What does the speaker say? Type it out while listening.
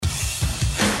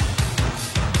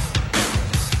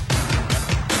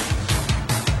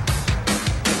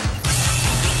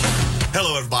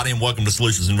everybody, and welcome to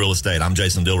Solutions in Real Estate. I'm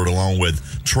Jason Dillard along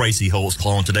with Tracy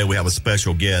Holtz-Clone. Today we have a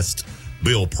special guest,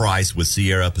 Bill Price with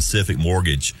Sierra Pacific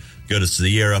Mortgage. Go to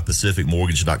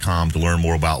SierraPacificMortgage.com to learn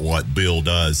more about what Bill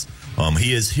does.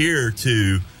 He is here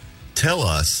to tell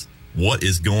us what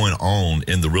is going on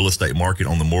in the real estate market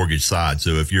on the mortgage side.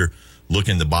 So if you're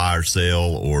looking to buy or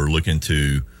sell or looking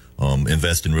to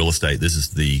invest in real estate, this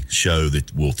is the show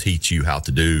that will teach you how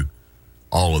to do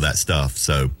all of that stuff.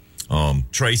 So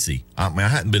Tracy, I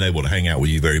hadn't been able to hang out with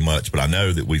you very much, but I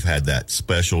know that we've had that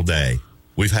special day.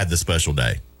 We've had the special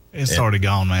day. It's already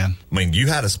gone, man. I mean, you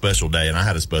had a special day, and I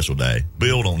had a special day.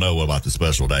 Bill don't know about the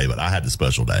special day, but I had the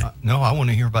special day. No, I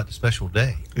want to hear about the special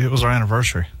day. It was our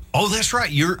anniversary. Oh, that's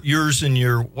right. Yours and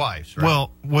your wife's, right?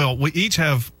 Well, we each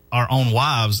have our own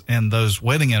wives and those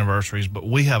wedding anniversaries, but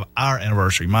we have our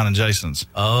anniversary, mine and Jason's.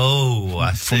 Oh,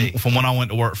 I see. From when I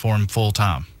went to work for him full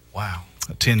time. Wow.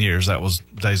 10 years. That was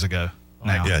days ago.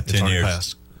 Now, yeah, 10 years.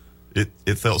 Passed.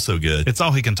 It felt so good. It's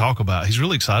all he can talk about. He's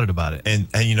really excited about it. And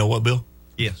you know what, Bill?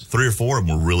 Yes. 3 or 4 of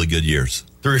them were really good years.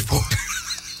 3 or 4.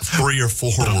 3 or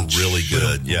 4 were really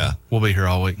good. Yeah. We'll be here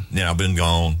all week. Yeah, I've been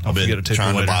gone. I've been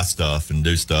trying to buy stuff and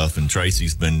do stuff, and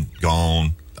Tracy's been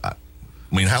gone. I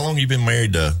mean, how long have you been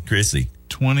married to Chrissy?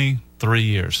 23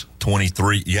 years.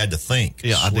 23. You had to think.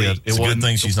 Yeah, Sweet. I did. It's a good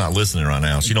thing she's not listening right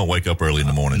now. She don't wake up early in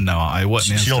the morning. No, I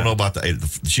wasn't. She don't know about the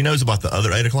 8. She knows about the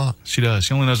other 8 o'clock. She does.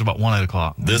 She only knows about 8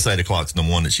 o'clock. This 8 o'clock's the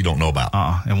one that she don't know about.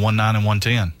 And 1, 9, and 1,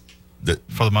 10.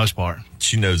 For the most part.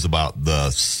 She knows about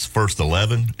the first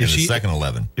 11 and the second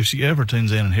 11. If she ever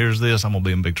tunes in and hears this, I'm going to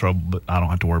be in big trouble, but I don't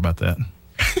have to worry about that.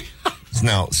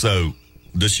 Now, so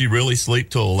does she really sleep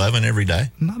till 11 every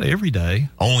day? Not every day.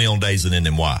 Only on days that end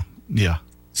in Y. Yeah.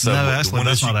 So no, that's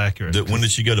not accurate. When did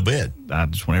she go to bed?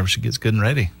 Just whenever she gets good and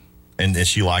ready. And is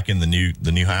she liking the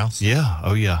new house? Yeah.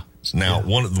 Oh, yeah. Now,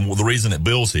 one of the reason that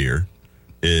Bill's here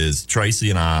is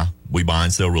Tracy and we buy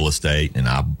and sell real estate, and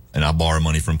I borrow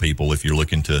money from people. If you're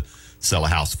looking to sell a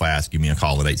house fast, give me a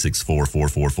call at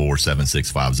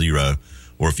 864-444-7650.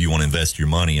 Or if you want to invest your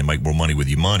money and make more money with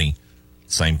your money,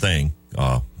 same thing,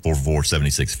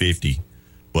 444-7650.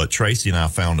 But Tracy and I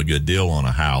found a good deal on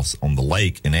a house on the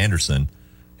lake in Anderson.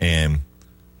 And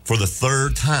for the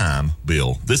 3rd time,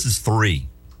 Bill, this is 3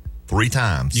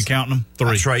 times. You counting them?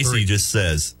 3. Tracy just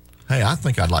says, hey, I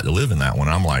think I'd like to live in that one.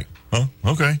 I'm like, oh,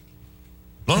 okay.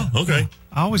 Oh, okay.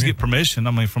 I always get permission,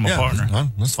 from a partner.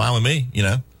 That's fine with me,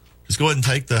 Just go ahead and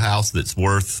take the house that's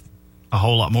worth a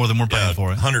whole lot more than we're paying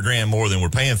for it. $100,000 more than we're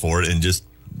paying for it, and just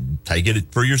take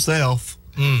it for yourself.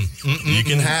 You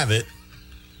can have it.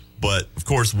 But, of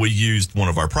course, we used one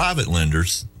of our private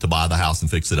lenders to buy the house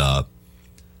and fix it up.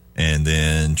 And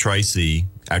then Tracy,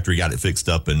 after he got it fixed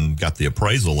up and got the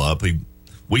appraisal up, we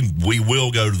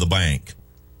will go to the bank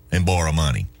and borrow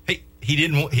money. He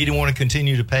didn't want to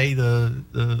continue to pay the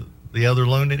other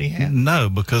loan that he had? No,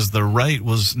 because the rate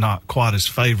was not quite as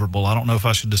favorable. I don't know if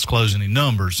I should disclose any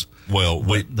numbers. Well,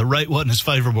 the rate wasn't as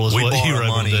favorable as what you were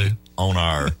able to do. On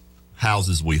our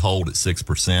houses we hold at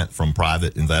 6% from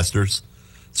private investors.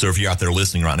 So if you're out there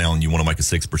listening right now and you want to make a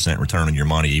 6% return on your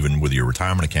money, even with your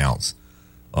retirement accounts,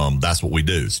 that's what we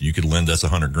do. So you could lend us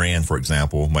 $100,000, for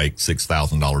example, make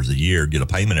 $6,000 a year, get a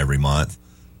payment every month,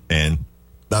 and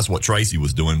that's what Tracy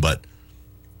was doing. But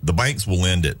the banks will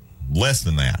lend it less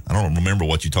than that. I don't remember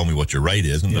what you told me what your rate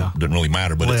is, and it doesn't really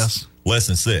matter. But it's less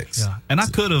than 6. Yeah, and I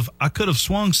could have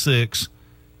swung 6.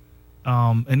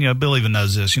 And Bill even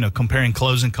knows this. Comparing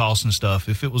closing costs and stuff.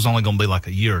 If it was only going to be like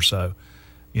a year or so,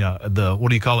 the what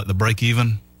do you call it? The break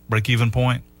even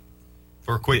point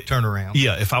for a quick turnaround.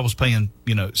 Yeah, if I was paying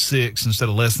 6 instead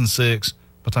of less than 6, by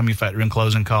the time you factor in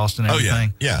closing costs and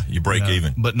everything. Yeah, you break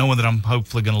even. But knowing that I'm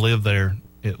hopefully going to live there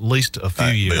at least a few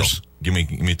years. Bill,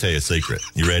 let me tell you a secret.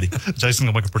 You ready? Jason's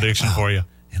going to make a prediction for you.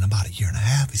 In about a year and a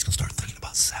half, he's going to start thinking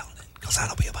about selling it, because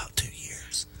that'll be about 2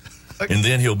 years. And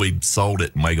then he'll be sold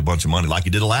it and make a bunch of money like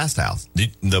he did the last house. The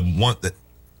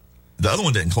other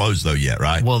one didn't close, though, yet,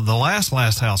 right? Well, the last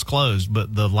house closed,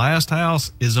 but the last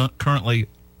house is currently,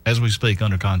 as we speak,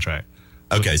 under contract.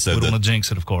 Okay, so we don't want to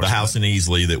jinx it, of course. The house in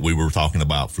Easley that we were talking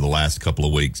about for the last couple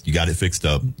of weeks, you got it fixed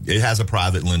up. It has a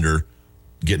private lender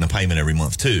getting a payment every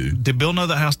month, too. Did Bill know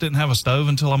that house didn't have a stove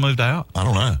until I moved out? I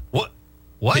don't know. What?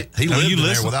 He lived in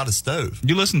there without a stove.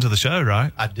 You listened to the show,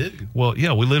 right? I do. Well,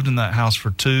 yeah, we lived in that house for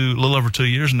a little over 2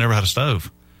 years and never had a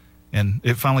stove. And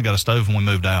it finally got a stove when we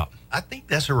moved out. I think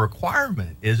that's a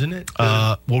requirement, isn't it?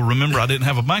 Well, remember, I didn't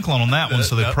have a bank loan on that one,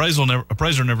 so the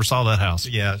appraiser never saw that house.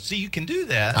 Yeah, see, you can do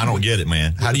that. I don't get it,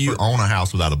 man. How do you own a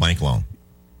house without a bank loan?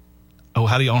 Oh,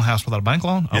 how do you own a house without a bank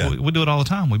loan? Yeah. We do it all the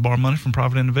time. We borrow money from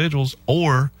private individuals,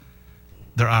 or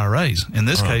They're IRAs. In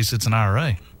this case, it's an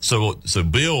IRA. So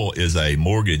Bill is a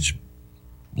mortgage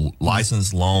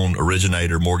licensed loan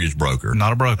originator, mortgage broker,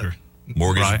 Not a broker.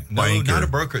 mortgage Right. No, banker. not a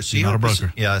broker. Not a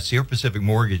broker. Sierra Pacific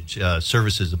Mortgage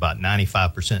services about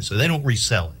 95%, so they don't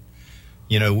resell it.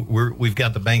 You know, we've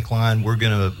got the bank line. We're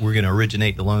gonna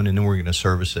originate the loan, and then we're gonna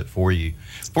service it for you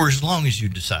for as long as you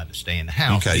decide to stay in the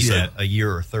house. Okay, be so- that a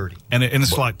year or 30. And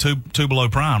it's like two below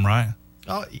prime, right?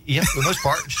 Oh, yeah, for the most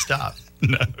part, stop.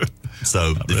 No.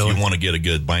 So if really. you want to get a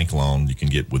good bank loan, you can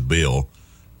get with Bill.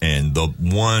 And the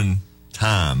one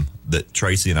time that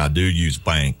Tracy and I do use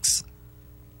banks,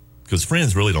 because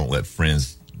friends really don't let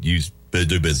friends do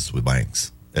business with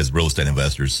banks as real estate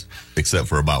investors, except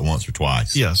for about once or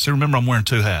twice. Yeah. So remember, I'm wearing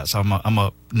two hats. I'm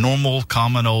a normal,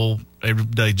 common, old,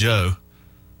 everyday Joe,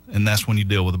 and that's when you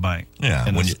deal with a bank. Yeah,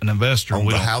 And when as an investor, On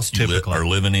we the don't house you typically. are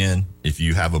living in, if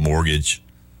you have a mortgage,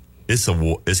 it's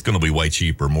going to be way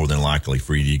cheaper, more than likely,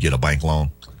 for you to get a bank loan.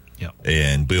 Yeah.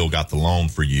 And Bill got the loan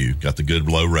for you, got the good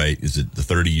low rate. Is it the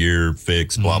 30-year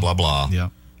fix, blah, blah, blah. Yeah.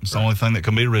 It's the only thing that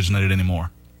can be originated anymore.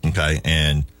 Okay.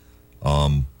 And,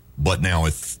 but now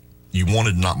if you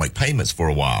wanted to not make payments for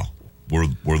a while,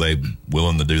 were they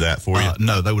willing to do that for you?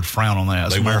 No, they would frown on that.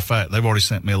 As They a matter won't? of fact, they've already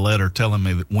sent me a letter telling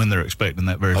me that when they're expecting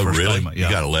that very Oh, first really? payment. Yeah.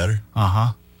 You got a letter?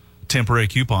 Temporary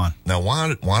coupon. Now,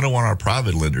 why don't our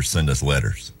private lenders send us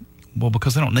letters? Well,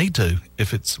 because they don't need to.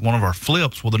 If it's one of our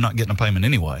flips, well, they're not getting a payment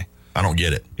anyway. I don't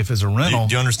get it. If it's a rental,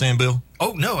 Do you understand, Bill?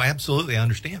 Oh no, absolutely, I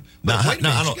understand. No, But wait a no,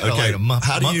 minute, I you don't- got okay, like a month,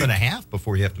 how do month you- and a half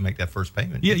before you have to make that first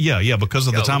payment. yeah. Because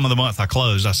of the Yeah, time of the month I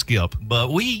close, I skip.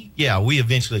 But we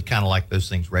eventually kind of like those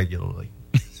things regularly.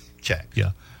 Check.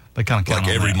 Yeah, they kind of count Like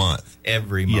on every that. month.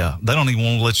 Every month. Yeah, they don't even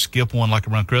want to let you skip one like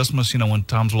around Christmas. You know, when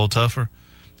time's a little tougher,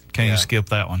 can't Yeah. even skip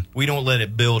that one. We don't let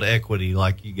it build equity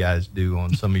like you guys do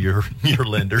on some of your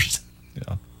lenders.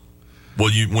 Yeah, Well,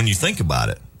 when you think about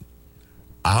it,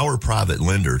 our private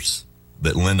lenders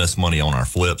that lend us money on our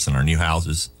flips and our new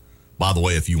houses, by the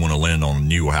way, if you want to lend on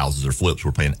newer houses or flips,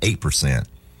 we're paying 8%.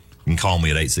 You can call me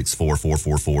at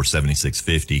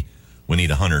 864-444-7650. We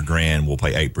need $100,000. We'll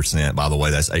pay 8%. By the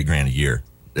way, that's $8,000 a year.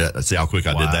 See how quick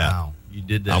I did that? Wow. You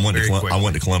did that I went very to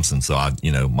quickly. Clemson, so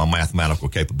my mathematical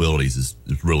capabilities is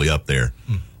really up there.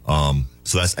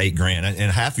 So that's $8,000,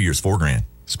 and half a year is $4,000.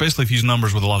 especially if you use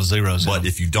numbers with a lot of zeros. But in them.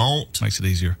 if you don't, Makes it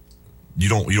easier. you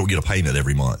don't get a payment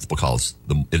every month because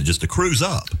it just accrues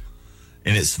up,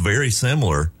 and it's very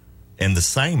similar and the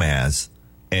same as,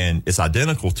 and it's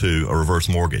identical to a reverse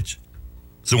mortgage.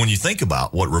 So when you think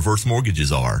about what reverse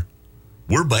mortgages are,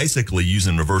 we're basically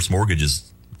using reverse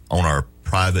mortgages on our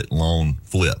private loan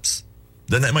flips.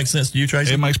 Doesn't that make sense to you,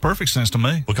 Tracy? It makes perfect sense to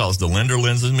me. Because the lender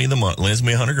lends me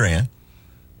 $100,000,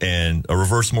 and a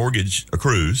reverse mortgage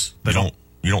accrues.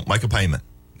 You don't make a payment.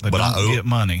 They But don't get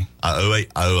money. I owe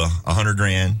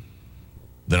 $100,000.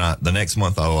 Then the next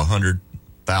month I owe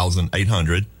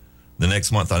 $100,800. The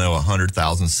next month I know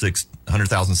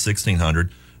 $100,000,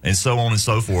 and so on and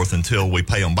so forth until we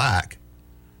pay them back.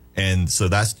 And so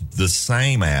that's the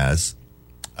same as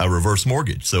a reverse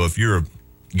mortgage. So if you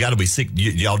got to be sick,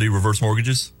 y'all do reverse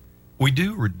mortgages? We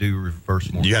do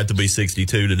reverse mortgage. You have to be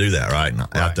 62 to do that, right?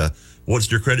 Right.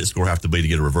 What's your credit score have to be to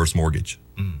get a reverse mortgage?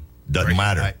 Doesn't Right,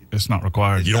 matter. right. It's not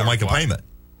required. You don't not make a required. payment.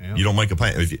 Yeah. You don't make a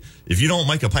payment. If you don't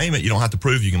make a payment, you don't have to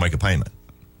prove you can make a payment.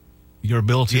 Your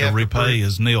ability You to have to repay prove-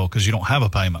 is nil because you don't have a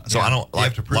payment. So I don't You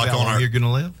have to prove like how on long our you're going to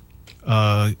live.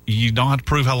 You don't have to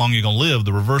prove how long you're going to live.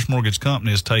 The reverse mortgage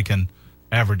company is taking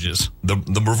averages. the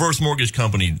reverse mortgage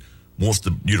company wants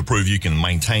you to prove you can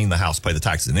maintain the house, pay the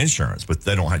taxes and insurance, but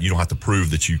you don't have to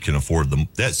prove that you can afford the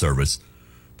debt service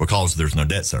because there's no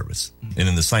debt service. And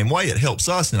in the same way, it helps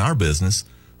us in our business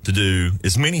to do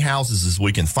as many houses as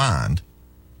we can find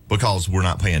because we're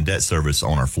not paying debt service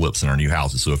on our flips and our new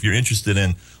houses. So if you're interested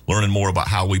in learning more about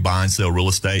how we buy and sell real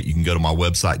estate, you can go to my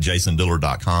website,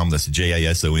 jasondillard.com. That's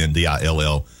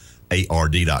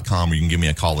JASONDILLARD.com, or you can give me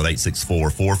a call at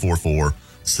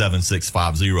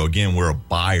 864-444-7650. Again, we're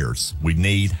buyers. We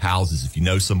need houses. If you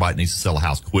know somebody that needs to sell a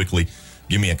house quickly,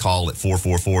 give me a call at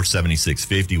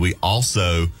 444-7650. We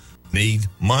also need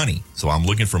money. So I'm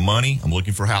looking for money. I'm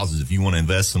looking for houses. If you want to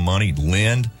invest some money,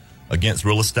 lend against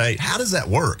real estate. How does that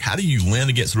work? How do you lend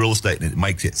against real estate and it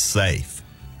makes it safe?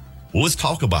 Well, let's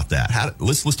talk about that.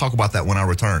 Let's talk about that when I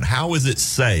return. How is it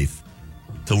safe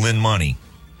to lend money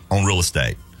on real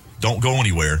estate? Don't go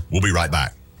anywhere. We'll be right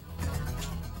back.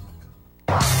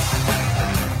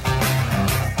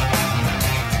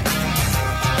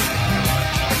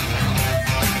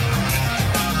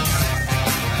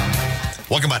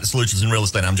 Welcome back to Solutions in Real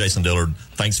Estate. I'm Jason Dillard.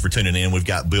 Thanks for tuning in. We've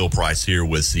got Bill Price here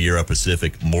with Sierra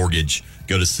Pacific Mortgage.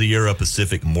 Go to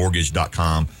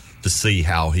SierraPacificMortgage.com. to see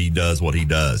how he does what he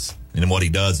does. And what he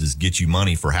does is get you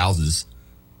money for houses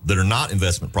that are not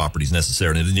investment properties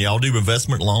necessarily. And y'all do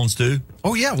investment loans too?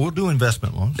 Oh, yeah, we'll do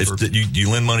investment loans. Do you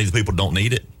lend money to people that don't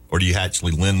need it? Or do you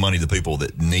actually lend money to people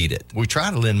that need it? We try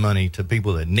to lend money to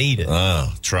people that need it.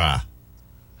 Oh, try.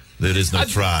 There is no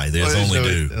try. There's only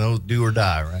do. No do or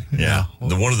die, right? Yeah.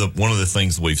 One of the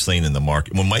things we've seen in the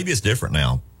market, well, maybe it's different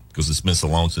now because it's been so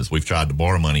long since we've tried to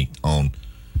borrow money on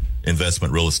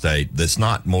investment real estate that's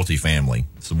not multifamily.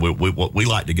 So we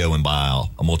like to go and buy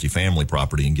a multifamily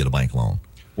property and get a bank loan.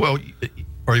 Well,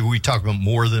 are we talking about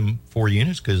more than 4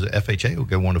 units? Because FHA will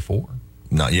go 1 to 4.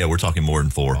 No, yeah, we're talking more than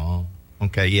 4. Oh,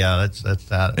 okay. Yeah,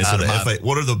 that's out. And so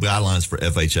what are the guidelines for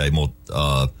FHA?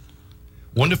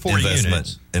 1 to 4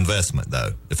 units. Investment, though.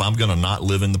 If I'm going to not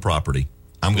live in the property,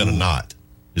 I'm going to not.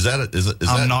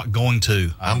 I'm not going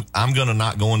to. I'm going to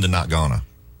not going to not gonna.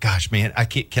 Gosh, man,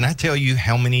 can I tell you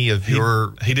how many of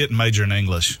your... He didn't major in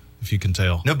English, if you can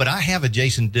tell. No, but I have a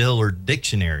Jason Diller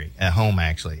dictionary at home,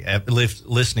 actually. I've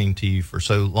listening to you for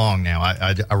so long now.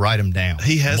 I write them down.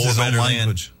 He has his own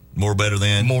language. More better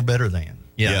than.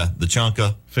 Yeah, the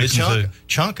Chunka.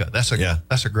 Chunka.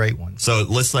 That's a great one. So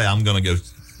let's say I'm going to go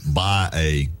buy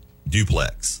a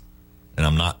duplex, and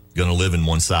I'm not going to live in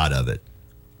one side of it.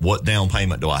 What down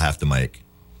payment do I have to make?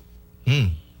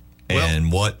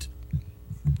 And what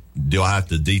do I have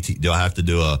to do? I have to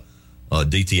do a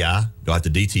DTI? Do I have to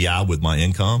DTI with my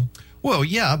income? Well,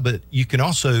 yeah, but you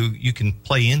can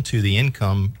play into the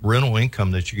rental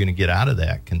income that you're going to get out of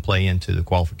that can play into the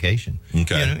qualification.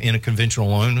 Okay. In a conventional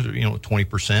loan,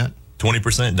 20%.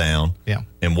 20% down. Yeah.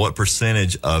 And what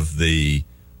percentage of the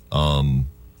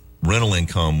rental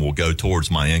income will go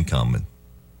towards my income?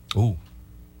 Ooh.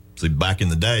 See, back in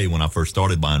the day when I first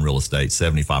started buying real estate,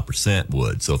 75%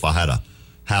 would. So if I had a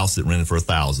house that rented for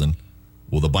 $1,000,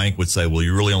 well, the bank would say, well,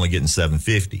 you're really only getting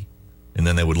 $750. And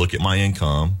then they would look at my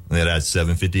income and they'd add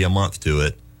 $750 a month to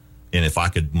it. And if I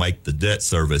could make the debt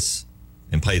service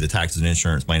and pay the taxes and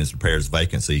insurance, maintenance, repairs,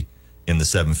 vacancy in the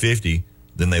 $750,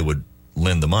 then they would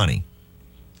lend the money.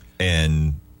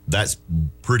 And that's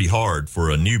pretty hard for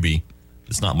a newbie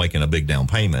that's not making a big down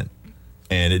payment.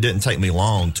 And it didn't take me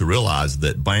long to realize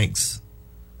that banks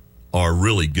are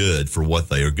really good for what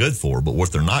they are good for. But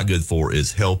what they're not good for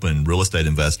is helping real estate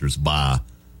investors buy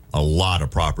a lot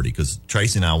of property. Because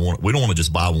Tracy and I we don't want to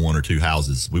just buy 1 or 2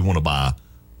 houses. We want to buy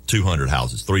 200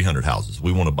 houses, 300 houses.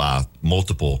 We want to buy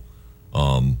multiple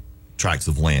tracts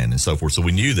of land and so forth. So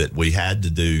we knew that we had to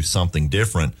do something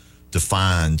different to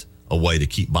find a way to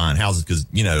keep buying houses. Because,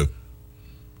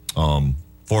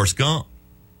 Forrest Gump,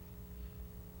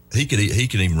 he could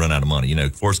even run out of money.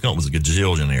 Forrest Gump was a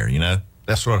gajillionaire,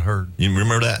 That's what I heard. You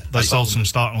remember that? They sold some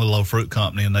stock in a little old fruit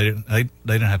company, and they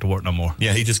didn't have to work no more.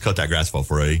 Yeah, he just cut that grass for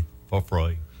free.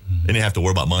 They didn't have to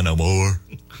worry about money no more.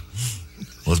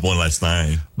 Was one last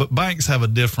thing. But banks have a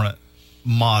different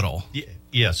model. Yeah,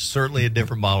 yes, certainly a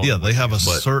different model. Yeah, they have a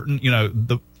certain,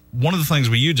 one of the things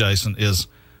with you, Jason, is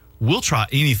we'll try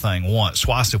anything once,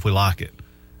 twice if we like it.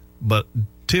 But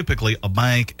typically a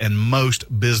bank and most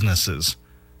businesses,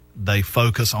 they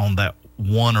focus on that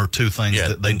 1 or 2 things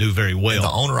that they do very well. And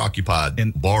the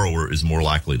owner-occupied borrower is more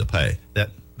likely to pay.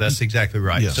 That's exactly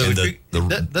right. Yes. So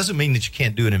that doesn't mean that you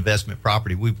can't do an investment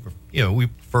property. We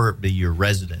prefer it to be your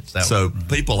residence.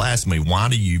 People ask me, why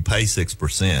do you pay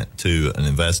 6% to an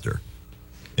investor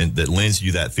and that lends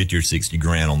you that 50 or 60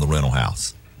 grand on the rental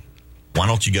house? Why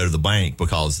don't you go to the bank?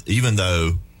 Because even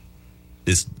though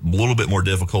it's a little bit more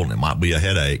difficult and it might be a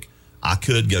headache, I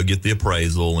could go get the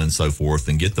appraisal and so forth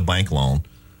and get the bank loan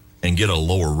and get a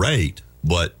lower rate,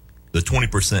 but the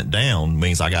 20% down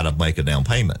means I got to make a down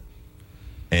payment.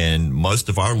 And most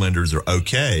of our lenders are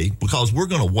okay because we're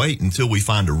going to wait until we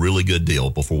find a really good deal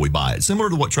before we buy it. Similar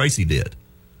to what Tracy did.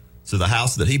 So the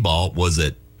house that he bought was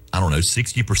at,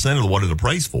 60% of what it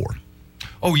appraised for.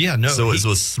 Oh, yeah. No. So it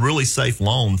was a really safe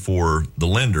loan for the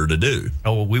lender to do.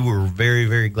 Oh, well, we were very,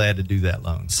 very glad to do that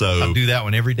loan. So I do that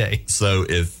one every day. So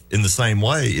if in the same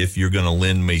way, if you're going to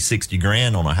lend me 60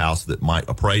 grand on a house that might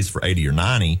appraise for 80 or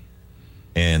 90,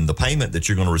 and the payment that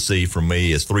you're going to receive from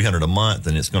me is $300 a month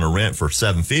and it's going to rent for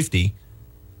 $750,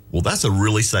 well, that's a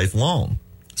really safe loan.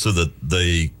 So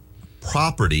the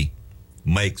property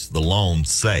makes the loan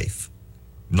safe,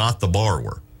 not the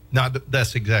borrower. No,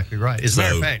 that's exactly right. As a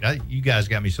matter of fact, you guys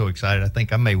got me so excited. I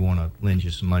think I may want to lend you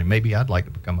some money. Maybe I'd like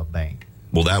to become a bank.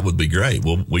 Well, that would be great.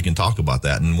 Well, we can talk about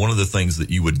that. And one of the things that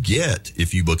you would get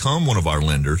if you become one of our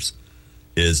lenders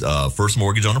is first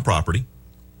mortgage on a property.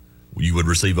 You would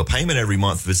receive a payment every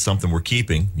month if it's something we're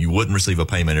keeping. You wouldn't receive a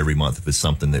payment every month if it's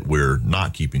something that we're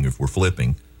not keeping, if we're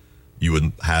flipping. You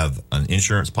would have an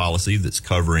insurance policy that's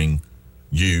covering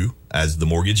you as the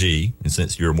mortgagee, and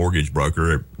since you're a mortgage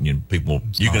broker, you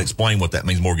can explain what that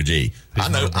means, mortgagee. He's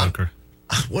not a broker.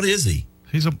 What is he?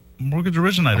 He's a mortgage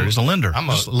originator. He's a lender.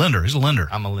 He's a lender. He's a lender.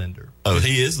 I'm a lender. Oh,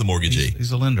 he is the mortgagee.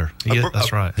 He's a lender.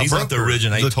 That's right. He's not the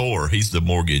originator. He's the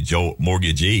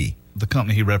mortgagee. The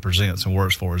company he represents and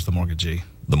works for is the mortgagee.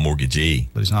 The mortgagee.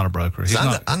 But he's not a broker.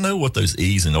 I know what those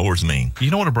E's and O's mean.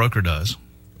 You know what a broker does?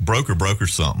 Broker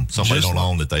something. Somebody don't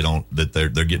own that they're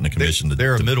getting a commission.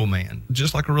 They're a middleman.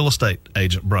 Just like a real estate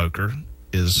agent broker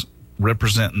is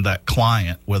representing that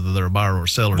client, whether they're a buyer or a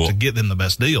seller, to get them the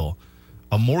best deal.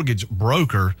 A mortgage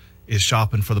broker is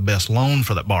shopping for the best loan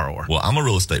for that borrower. Well, I'm a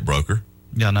real estate broker.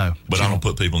 Yeah, I know. But I don't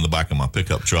put people in the back of my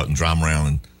pickup truck and drive them around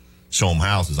and show them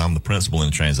houses. I'm the principal in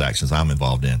the transactions I'm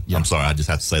involved in. Yeah. I'm sorry, I just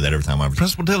have to say that every time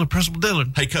Principal Dillard.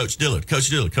 Hey, Coach Dillard.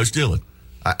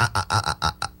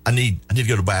 I need to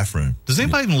go to the bathroom. Does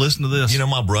anybody even listen to this? You know,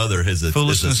 my brother he's a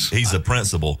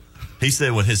principal. He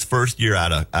said when his first year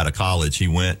out of college, he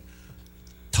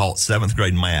taught 7th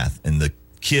grade math, and the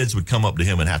kids would come up to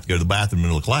him and have to go to the bathroom in the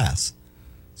middle of class.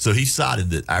 So he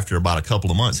decided that after about a couple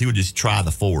of months, he would just try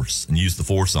the force and use the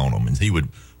force on them. And he would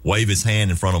wave his hand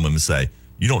in front of them and say,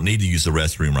 "You don't need to use the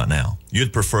restroom right now.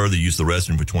 You'd prefer to use the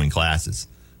restroom between classes."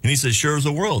 And he said, "Sure as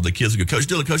the world." The kids would go, Coach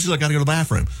Dillard, I got to go to the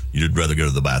bathroom. You'd rather go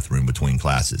to the bathroom between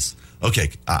classes.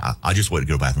 Okay, I just wait to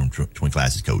go to the bathroom between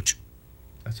classes, Coach.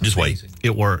 That's just amazing. Wait.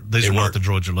 It worked. These are not the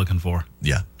droids you're looking for.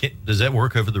 Yeah. Does that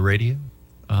work over the radio?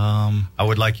 I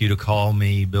would like you to call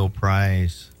me, Bill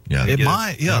Price. Yeah, it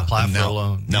might. Yeah, apply for a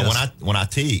loan. Now, when I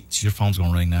teach, your phone's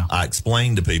gonna ring now. I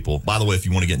explain to people. By the way, if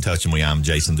you want to get in touch with me, I'm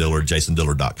Jason Dillard,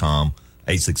 JasonDillard.com,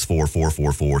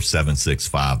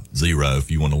 864-444-7650.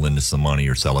 If you want to lend us some money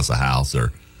or sell us a house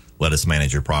or let us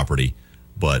manage your property.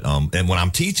 But and when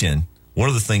I'm teaching, one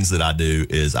of the things that I do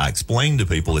is I explain to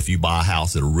people, if you buy a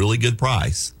house at a really good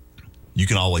price, you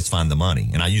can always find the money.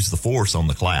 And I use the force on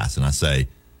the class, and I say,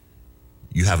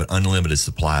 you have an unlimited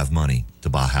supply of money to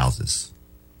buy houses.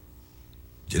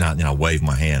 And I wave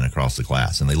my hand across the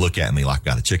class, and they look at me like I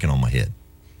got a chicken on my head.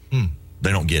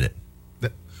 They don't get it.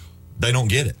 They don't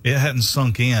get it. It hadn't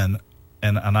sunk in,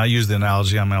 and I use the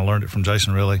analogy. I mean, I learned it from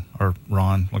Jason, really, or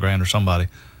Ron LeGrand or somebody.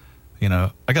 You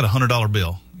know, I got $100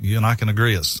 bill. You and I can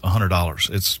agree it's $100.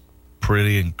 It's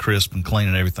pretty and crisp and clean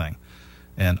and everything,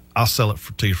 and I'll sell it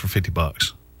to you for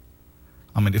 $50.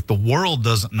 I mean, if the world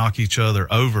doesn't knock each other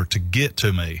over to get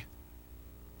to me,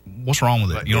 what's wrong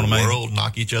with it? You know what I mean? The world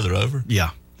knock each other over?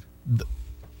 Yeah.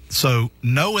 So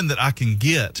knowing that I can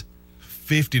get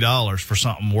 $50 for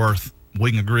something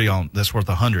we can agree on that's worth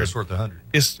 $100. That's worth $100.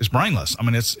 It's brainless. I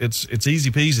mean, it's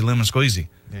easy peasy, lemon squeezy.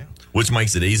 Yeah. Which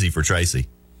makes it easy for Tracy,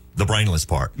 the brainless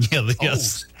part. Yeah.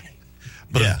 Yes.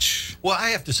 But yeah. Well, I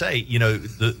have to say, you know,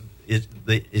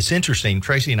 it's interesting.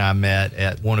 Tracy and I met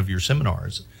at one of your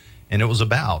seminars, and it was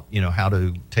about, you know, how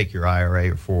to take your IRA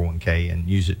or 401k and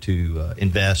use it to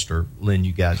invest or lend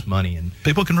you guys money. And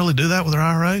people can really do that with their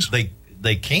IRAs?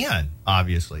 They can,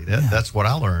 obviously. That's what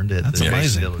I learned. That's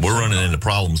amazing. We're running into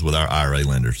problems with our IRA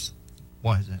lenders.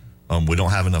 Why is that? We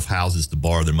don't have enough houses to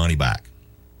borrow their money back.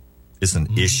 It's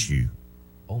an issue.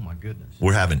 Oh, my goodness.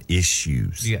 We're having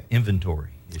issues. Yeah, inventory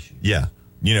issues. Yeah.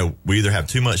 You know, we either have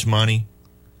too much money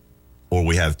or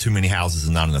we have too many houses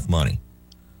and not enough money.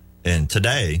 And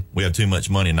today we have too much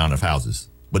money and not enough houses.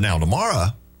 But now tomorrow,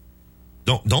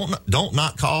 don't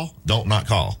not call. Don't not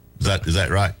call. Is that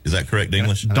right? Is that correct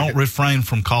English? Don't refrain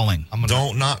from calling.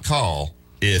 Don't not call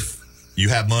if you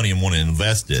have money and want to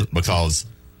invest it, because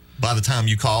by the time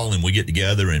you call and we get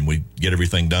together and we get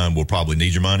everything done, we'll probably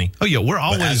need your money. Oh yeah, we're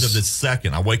always. But as of this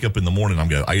second, I wake up in the morning,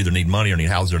 I either need money or need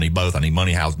houses or need both. I need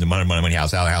money, house, money,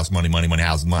 house, house, money,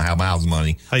 house,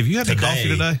 money. Hey, have you had any coffee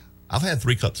today? I've had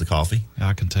 3 cups of coffee. Yeah,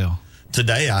 I can tell.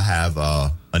 Today I have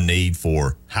a need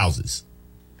for houses.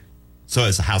 So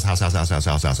it's a house.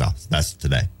 That's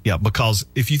today. Yeah, because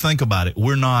if you think about it,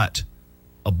 we're not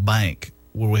a bank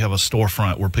where we have a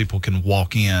storefront where people can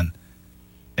walk in,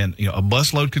 and you know, a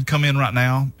busload could come in right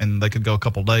now and they could go a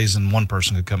couple of days and one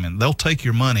person could come in. They'll take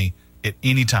your money at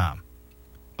any time.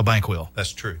 A bank will.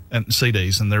 That's true. And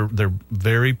CDs, and they're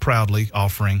very proudly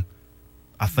offering,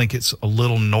 I think it's a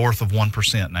little north of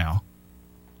 1% now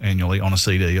annually on a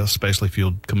CD, especially if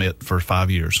you'll commit for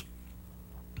 5 years.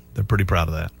 They're pretty proud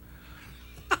of that.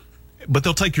 But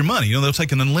they'll take your money. You know, they'll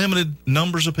take an unlimited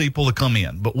numbers of people to come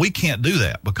in. But we can't do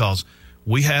that because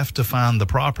we have to find the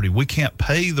property. We can't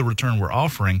pay the return we're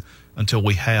offering until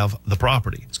we have the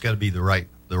property. It's got to be the right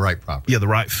property. Yeah, the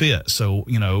right fit. So,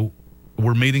 you know,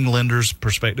 we're meeting lenders,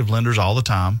 prospective lenders all the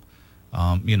time.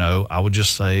 You know, I would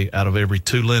just say out of every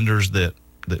 2 lenders that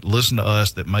listen to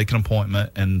us, that make an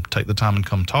appointment and take the time and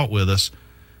come talk with us,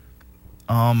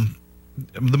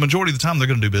 the majority of the time they're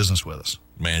going to do business with us.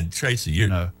 Man, Tracy,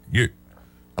 I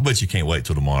bet you can't wait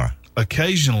till tomorrow.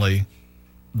 Occasionally,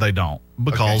 they don't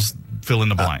because fill in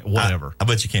the blank, whatever. I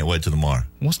bet you can't wait till tomorrow.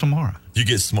 What's tomorrow?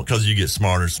 Because you get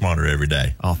smarter and smarter every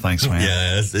day. Oh, thanks, man.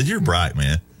 Yeah, you're bright,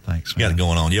 man. Thanks, man. You got it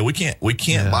going on. Yeah, we can't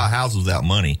buy houses without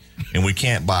money, and we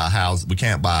can't buy houses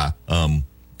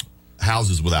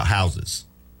without houses.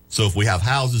 So if we have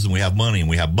houses and we have money and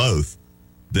we have both,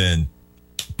 then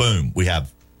boom, we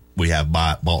have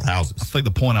bought houses. I think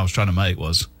the point I was trying to make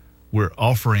was we're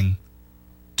offering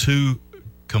too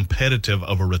competitive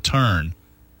of a return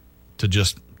to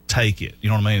just take it. You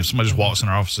know what I mean? If somebody just walks in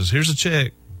our offices, here's a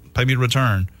check, pay me a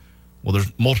return. Well, there's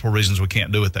multiple reasons we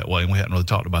can't do it that way, and we hadn't really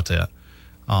talked about that.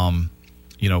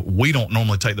 We don't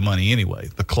normally take the money anyway.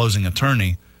 The closing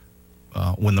attorney,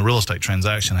 when the real estate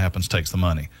transaction happens, takes the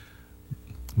money.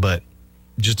 But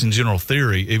just in general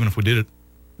theory, even if we did it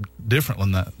different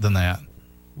than that,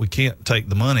 we can't take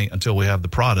the money until we have the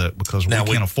product because we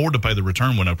can't afford to pay the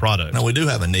return with no product. Now, we do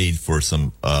have a need for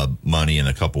some money in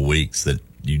a couple weeks that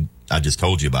I just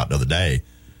told you about the other day.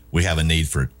 We have a need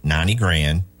for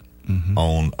 $90,000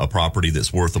 on a property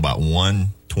that's worth about $125,000,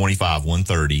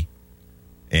 $130,000,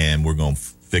 and we're going to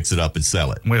fix it up and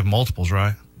sell it. We have multiples,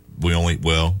 right?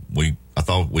 I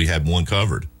thought we had one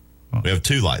covered. We have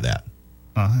two like that.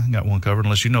 I got one covered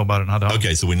unless you know about it and I don't.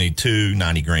 Okay, so we need two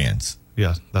 $90,000s.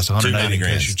 Yeah, that's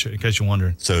 $180,000 in case you're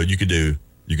wondering. So you could do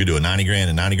a $90,000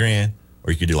 and $90,000,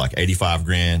 or you could do like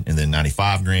 $85,000 and then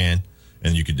 $95,000,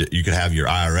 and you could have your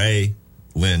IRA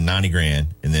lend $90,000,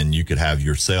 and then you could have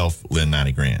yourself lend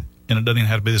 $90,000. And it doesn't even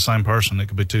have to be the same person. It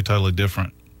could be two totally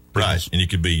different people. Right, and you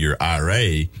could be your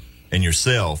IRA and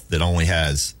yourself that only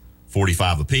has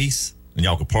 $45,000 apiece, and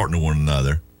y'all could partner one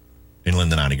another and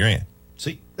lend the $90,000.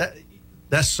 See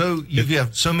that's so you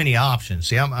have so many options.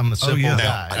 See, I'm a simple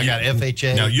guy. I got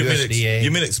FHA, now USDA. You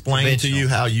mean explain to you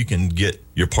how you can get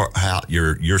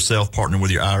yourself partner with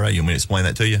your IRA? You want me to explain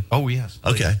that to you? Oh yes.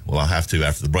 Please. Okay. Well, I'll have to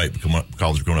after the break because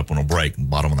we're going up on a break,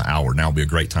 bottom of the hour. Now would be a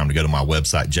great time to go to my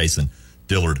website,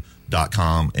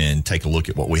 jasondillard.com, and take a look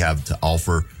at what we have to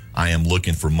offer. I am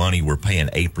looking for money. We're paying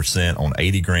 8% on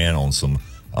 $80,000 on some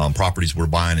properties we're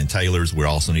buying in Taylor's. We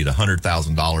also need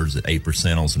 $100,000 at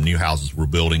 8% on some new houses we're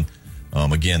building.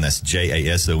 Again, that's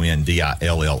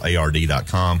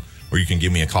JASONDILLARD.com, or you can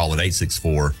give me a call at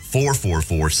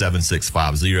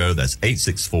 864-444-7650. That's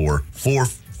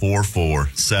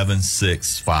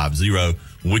 864-444-7650.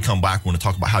 When we come back, we're going to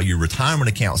talk about how your retirement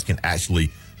accounts can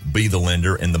actually be the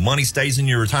lender, and the money stays in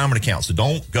your retirement account, so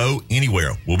don't go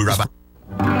anywhere. We'll be right back.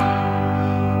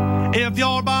 If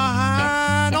you're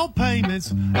behind on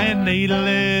payments and need a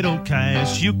little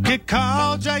cash, you can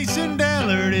call Jason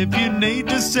Dillard if you need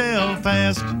to sell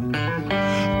fast.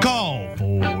 Call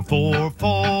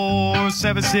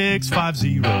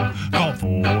 444-7650. Call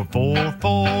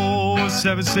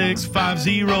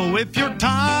 444-7650. If you're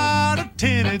tired of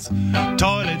tenants,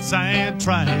 toilets, and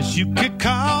trash, you can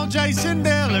call Jason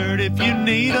Dillard if you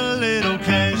need a little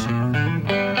cash.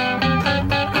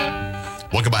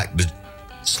 Welcome back to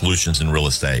Solutions in Real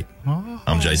Estate.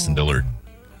 I'm Jason Dillard,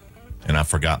 and I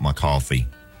forgot my coffee.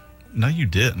 No, you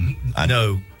didn't. I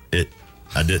know it.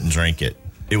 I didn't drink it.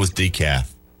 It was decaf.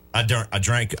 I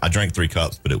drank 3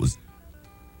 cups, but it was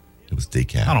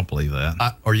decaf. I don't believe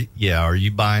that. Are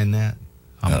you buying that?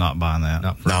 I'm not buying that.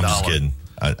 Not for no, $1. I'm just kidding.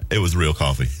 It was real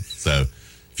coffee. So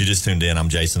if you just tuned in, I'm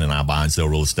Jason, and I buy and sell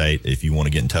real estate. If you want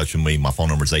to get in touch with me, my phone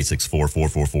number is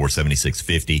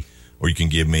 864-444-7650, or you can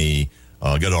give me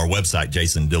go to our website,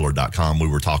 jasondillard.com. We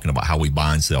were talking about how we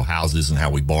buy and sell houses and how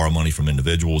we borrow money from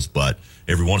individuals, but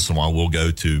every once in a while we'll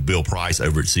go to Bill Price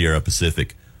over at Sierra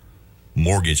Pacific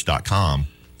Mortgage.com.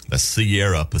 That's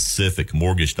Sierra Pacific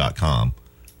Mortgage.com,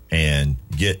 and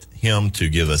get him to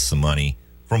give us some money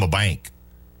from a bank,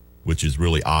 which is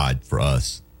really odd for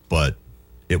us, but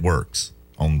it works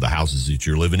on the houses that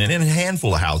you're living in, and a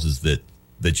handful of houses that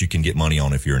you can get money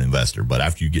on if you're an investor. But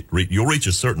after you'll reach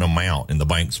a certain amount, and the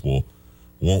banks won't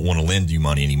want to lend you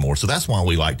money anymore. So that's why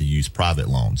we like to use private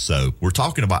loans. So we're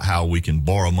talking about how we can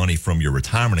borrow money from your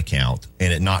retirement account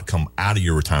and it not come out of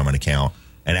your retirement account,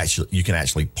 and you can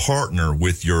actually partner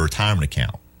with your retirement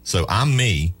account. So I'm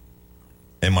me,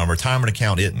 and my retirement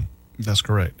account isn't. That's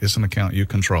correct. It's an account you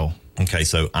control. Okay,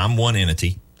 so I'm one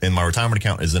entity, and my retirement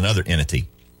account is another entity.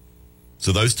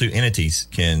 So those two entities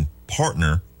can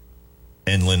partner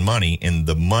and lend money, and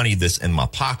the money that's in my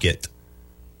pocket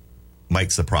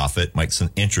makes a profit, makes an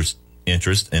interest,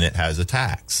 and it has a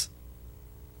tax.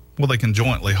 Well, they can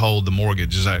jointly hold the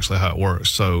mortgage is actually how it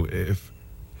works. So if,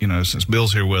 since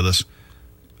Bill's here with us,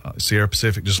 Sierra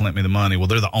Pacific just lent me the money. Well,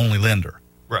 they're the only lender.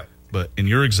 Right. But in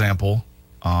your example,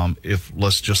 if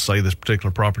let's just say this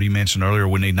particular property you mentioned earlier,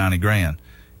 we need 90 grand,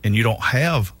 and you don't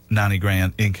have 90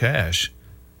 grand in cash,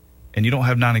 and you don't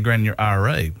have 90 grand in your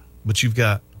IRA, but you've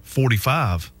got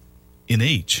 45 in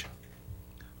each.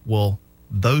 Well,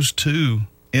 those two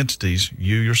entities,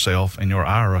 you yourself and your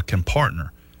IRA, can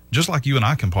partner, just like you and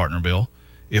I can partner, Bill.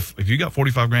 If you got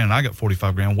 45 grand and I got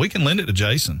 45 grand, we can lend it to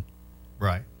Jason.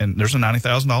 Right. And there's a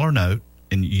 $90,000 note,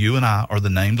 and you and I are the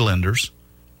named lenders.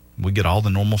 We get all the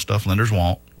normal stuff lenders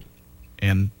want,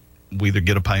 and we either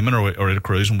get a payment or it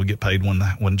accrues, and we get paid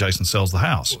when Jason sells the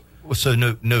house. Well, so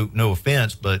no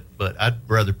offense, but I'd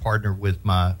rather partner with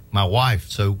my wife,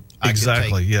 so I Exactly,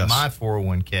 could take yes. my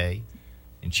 401k,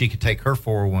 and she could take her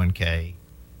 401k,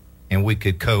 and we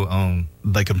could co-own.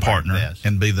 They can partner Yes.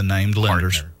 and be the named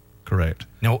lenders. Partner. Correct.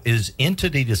 Now, is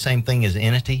entity the same thing as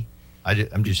entity?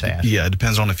 I'm just asking. Yeah, it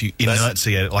depends on if you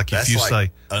enunciate it. Like if you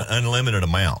say, an unlimited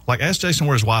amount. like, ask Jason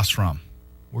where his wife's from.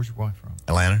 Where's your wife from?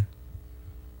 Atlanta?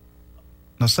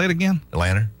 No, say it again.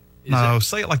 Atlanta? No,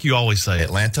 say it like you always say it.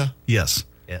 Atlanta? Yes.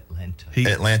 Atlanta.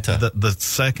 Atlanta. The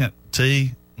second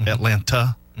T,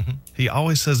 Atlanta. He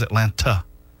always says Atlanta.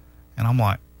 And I'm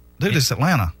like, dude, it's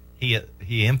Atlanta.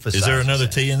 He emphasizes. Is there another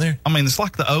that. T in there? I mean, it's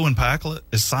like the O in Packlet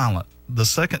is silent. The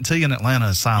second T in Atlanta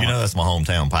is silent. You know that's my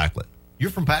hometown, Packlet. You're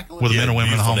from Packlet? With the men and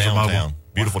women in the homes are downtown. mobile.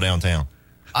 Beautiful downtown.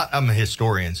 I'm a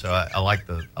historian, so I like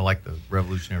the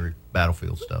Revolutionary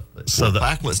battlefield stuff. But So Well, the-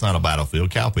 Packlet's not a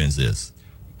battlefield. Cowpens is.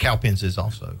 Cowpens is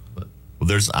also. But Well,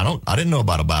 I didn't know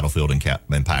about a battlefield in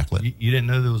Packlet. you didn't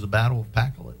know there was a battle of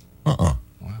Packlet? Wow.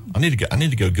 I need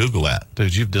to go Google that.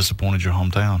 Dude, you've disappointed your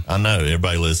hometown. I know.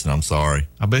 Everybody listen, I'm sorry.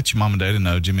 I bet your mom and daddy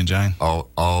know Jimmy and Jane.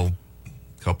 All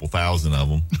couple thousand of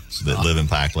them that live in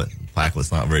Packlet.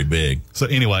 Packlet's not very big. So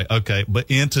anyway, okay, but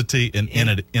entity and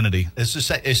entity. It's the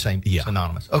same. It's same. Yeah. It's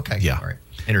synonymous. Okay. Yeah. All right.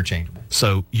 Interchangeable.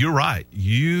 So you're right.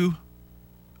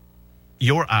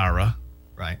 Your IRA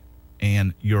Right.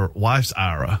 and your wife's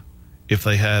IRA, if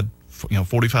they had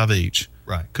 45 each,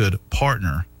 Right. could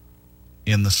partner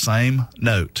in the same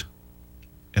note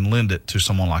and lend it to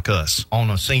someone like us. On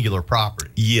a singular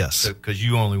property. Yes. Because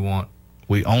you only want.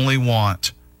 We only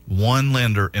want one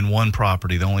lender in one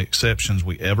property. The only exceptions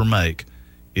we ever make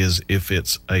is if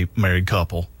it's a married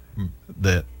couple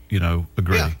that,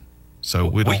 agree. Yeah. So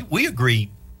we don't. We agree.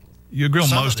 You agree on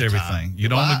some of most the everything. time. You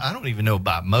don't. Well, I don't even know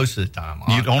about most of the time.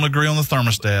 You don't agree on the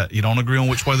thermostat. You don't agree on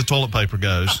which way the toilet paper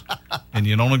goes, and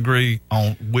you don't agree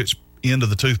on which end of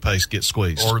the toothpaste gets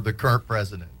squeezed. Or the current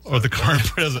president. Or the current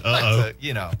president. So,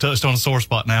 Touched on a sore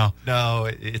spot now. No,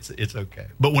 it's okay.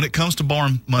 But when it comes to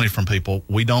borrowing money from people,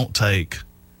 we don't take,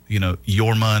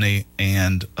 your money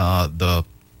and the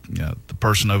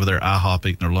person over there IHOP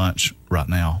eating their lunch right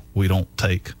now. We don't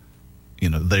take,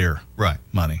 their Right.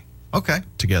 money Okay.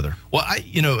 together. Well,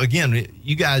 again,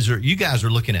 you guys are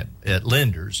looking at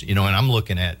lenders, and I'm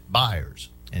looking at buyers,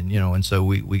 and so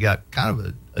we got kind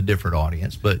of a different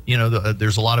audience, but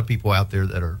there's a lot of people out there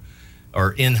that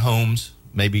are in homes,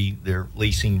 maybe they're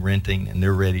leasing, renting, and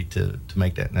they're ready to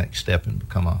make that next step and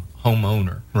become a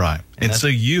homeowner. Right. And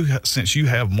so since you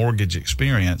have mortgage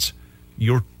experience,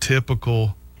 your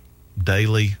typical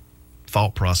daily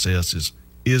thought process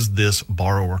is this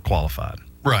borrower qualified?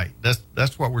 Right.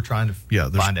 That's what we're trying to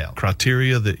There's find out.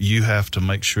 criteria that you have to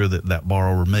make sure that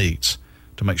borrower meets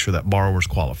to make sure that borrower is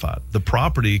qualified. The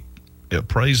property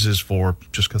appraises for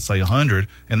just say 100,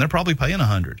 and they're probably paying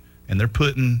 100, and they're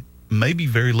putting maybe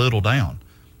very little down,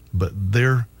 but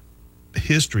their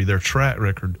history, their track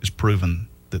record is proven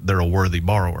that they're a worthy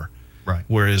borrower. Right.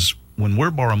 Whereas when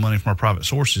we're borrowing money from our private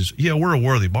sources, we're a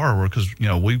worthy borrower because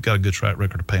we've got a good track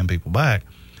record of paying people back.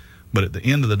 But at the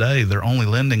end of the day, they're only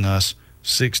lending us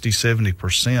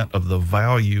 60-70% of the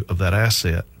value of that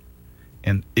asset.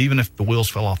 And even if the wheels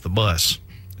fell off the bus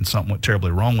and something went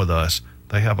terribly wrong with us,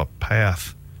 they have a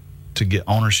path to get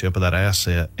ownership of that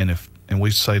asset. And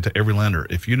we say to every lender,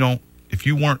 if you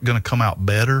weren't going to come out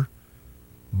better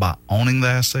by owning the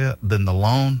asset, then the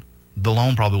loan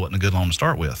probably wasn't a good loan to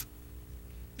start with.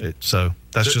 So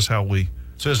that's just how we.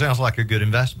 So it sounds like a good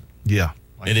investment. Yeah.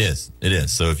 It is.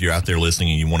 So if you're out there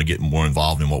listening and you want to get more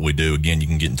involved in what we do, again, you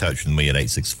can get in touch with me at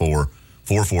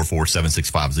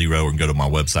 864-444-7650 or go to my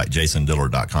website,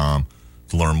 jasondiller.com,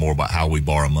 to learn more about how we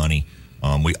borrow money.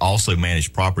 We also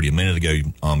manage property. A minute ago,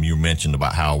 you mentioned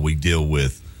about how we deal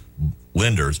with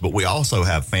lenders, but we also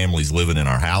have families living in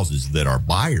our houses that are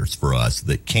buyers for us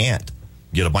that can't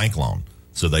get a bank loan.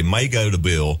 So they may go to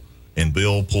Bill, and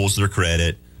Bill pulls their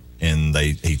credit, and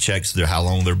he checks how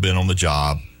long they've been on the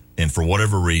job, and for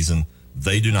whatever reason,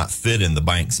 they do not fit in the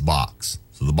bank's box.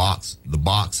 So the box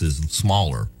is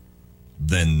smaller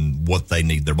than what they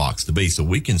need their box to be. So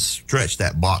we can stretch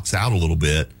that box out a little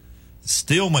bit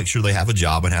still make sure they have a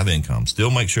job and have income,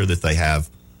 still make sure that they have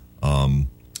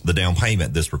the down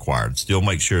payment that's required, still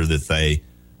make sure that they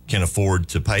can afford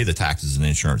to pay the taxes and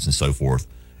insurance and so forth.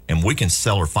 And we can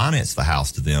sell or finance the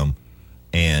house to them,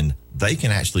 and they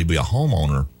can actually be a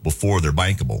homeowner before they're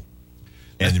bankable.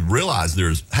 And realize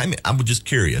I'm just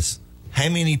curious, how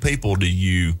many people do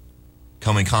you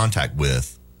come in contact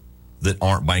with that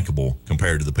aren't bankable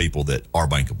compared to the people that are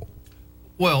bankable?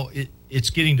 Well, it's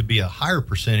getting to be a higher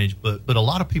percentage, but a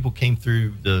lot of people came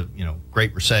through the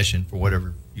Great Recession, for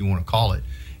whatever you want to call it,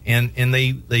 and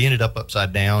they ended up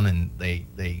upside down, and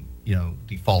they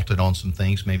defaulted on some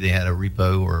things. Maybe they had a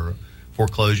repo or a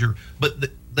foreclosure, but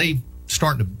they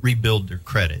starting to rebuild their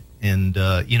credit, and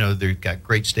they've got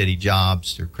great steady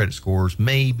jobs. Their credit scores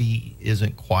maybe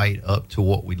isn't quite up to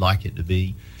what we'd like it to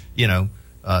be.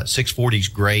 640 is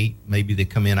great. Maybe they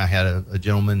come in. I had a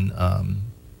gentleman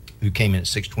who came in at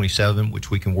 627,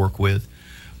 which we can work with.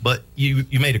 But you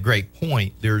made a great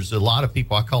point. There's a lot of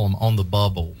people, I call them on the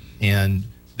bubble, and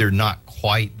they're not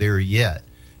quite there yet.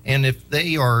 And if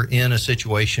they are in a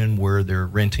situation where they're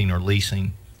renting or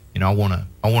leasing, I want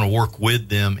to work with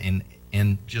them,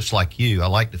 and just like you, I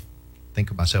like to think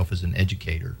of myself as an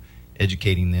educator,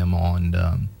 educating them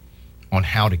on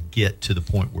how to get to the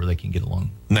point where they can get a loan.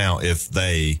 Now, if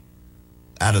they,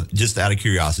 out of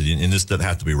curiosity, and this doesn't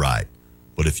have to be right,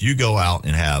 but if you go out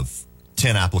and have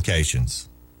 10 applications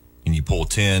and you pull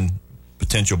 10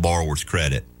 potential borrowers'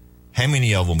 credit, how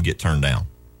many of them get turned down?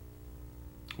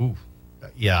 Ooh,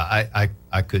 yeah,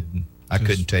 I couldn't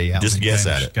tell you how just many. Guess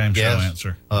at it. Game show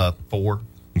answer. 4.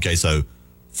 Okay, so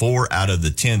 4 out of the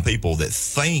 10 people that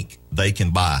think they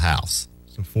can buy a house.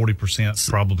 So 40%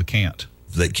 probably can't.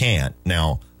 That can't.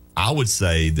 Now, I would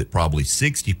say that probably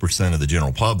 60% of the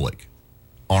general public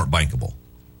aren't bankable.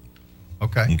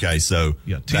 Okay, so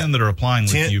yeah, 10 that are applying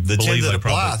with you the 10 believe that they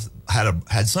apply probably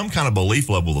had some kind of belief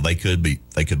level that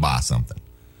they could buy something,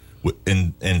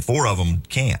 and 4 of them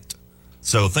can't.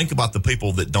 So think about the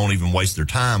people that don't even waste their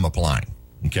time applying.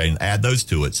 Okay, and add those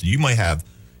to it. So you may have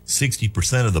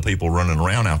 60% of the people running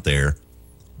around out there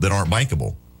that aren't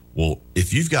bankable. Well,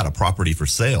 if you've got a property for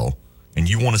sale and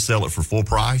you want to sell it for full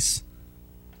price,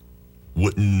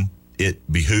 wouldn't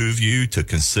it behoove you to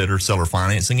consider seller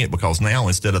financing it? Because now,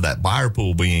 instead of that buyer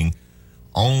pool being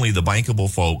only the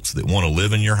bankable folks that want to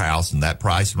live in your house in that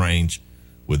price range,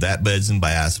 with that beds and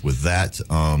baths, with that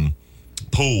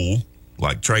pool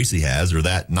like Tracy has, or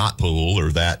that not pool, or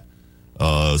that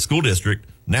school district,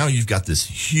 now you've got this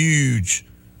huge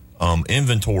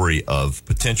inventory of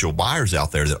potential buyers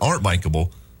out there that aren't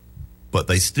bankable, but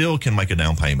they still can make a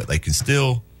down payment. They can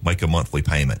still make a monthly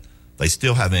payment. They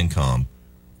still have income.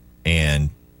 And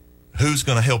who's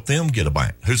going to help them get a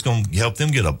bank? Who's going to help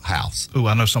them get a house? Ooh,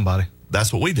 I know somebody.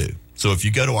 That's what we do. So if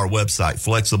you go to our website,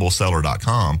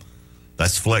 flexibleseller.com,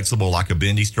 that's flexible like a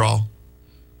bendy straw,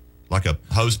 like a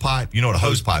hose pipe. You know what a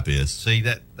hose pipe is? See,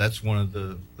 that's one of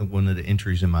the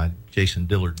entries in my Jason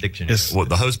Dillard dictionary. What,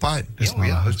 the hose pipe? It's not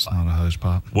a hose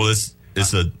pipe. Well, it's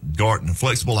a garden,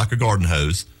 flexible like a garden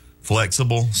hose,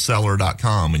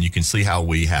 flexibleseller.com, and you can see how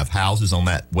we have houses on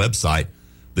that website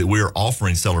that we're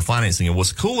offering seller financing. And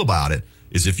what's cool about it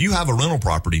is if you have a rental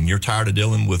property and you're tired of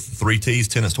dealing with 3 T's,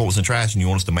 tenants, toilets, and trash, and you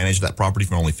want us to manage that property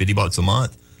for only $50 a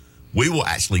month, we will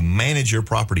actually manage your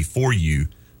property for you,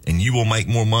 and you will make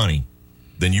more money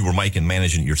than you were making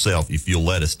managing it yourself if you'll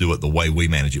let us do it the way we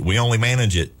manage it. We only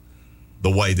manage it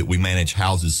the way that we manage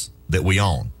houses that we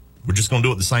own. We're just going to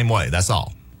do it the same way. That's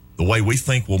all. The way we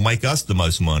think will make us the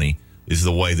most money is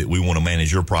the way that we want to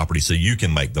manage your property so you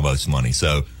can make the most money.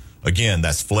 So, again,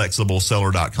 that's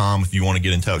flexibleseller.com. If you want to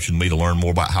get in touch with me to learn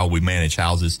more about how we manage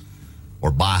houses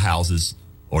or buy houses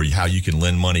or how you can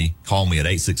lend money, call me at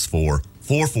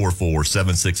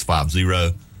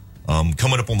 864-444-7650.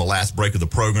 Coming up on the last break of the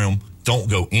program, don't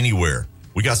go anywhere.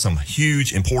 We got some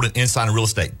huge, important insight in real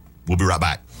estate. We'll be right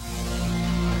back.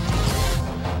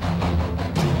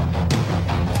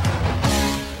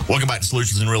 Welcome back to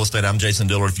Solutions in Real Estate. I'm Jason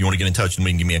Dillard. If you want to get in touch with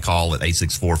me, give me a call at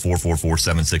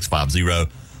 864-444-7650.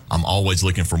 I'm always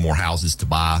looking for more houses to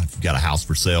buy. If you've got a house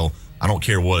for sale, I don't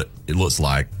care what it looks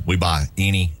like. We buy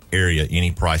any area,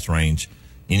 any price range,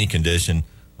 any condition.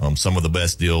 Some of the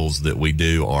best deals that we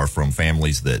do are from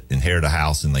families that inherit a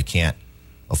house and they can't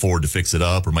afford to fix it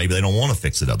up, or maybe they don't want to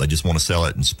fix it up. They just want to sell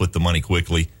it and split the money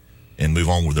quickly and move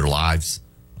on with their lives.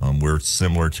 We're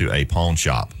similar to a pawn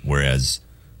shop, whereas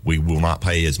we will not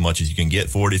pay as much as you can get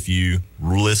for it if you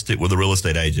list it with a real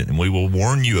estate agent, and we will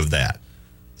warn you of that.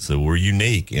 So we're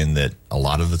unique in that a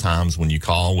lot of the times when you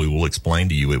call, we will explain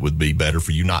to you it would be better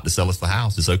for you not to sell us the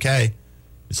house. It's okay.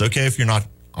 It's okay if you're not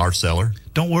our seller.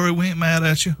 Don't worry, we ain't mad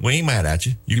at you. We ain't mad at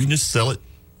you. You can just sell it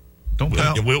Don't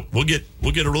pout. We'll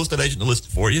get a real estate agent to list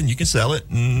it for you, and you can sell it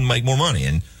and make more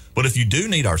money. But if you do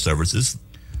need our services,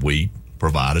 we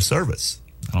provide a service.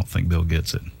 I don't think Bill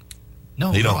gets it.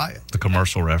 No, He no, don't. The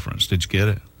commercial reference. Did you get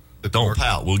it? Don't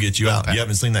pout. We'll get you out. pout. You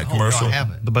haven't seen that No, commercial? I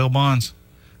haven't. The bail bonds.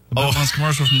 The bail bonds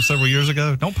commercial from several years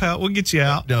ago. Don't pout. We'll get you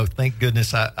out. No, thank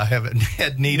goodness I haven't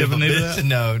had need of a bit.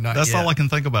 No, not That's yet. all I can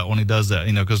think about when he does that.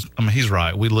 Because I mean, he's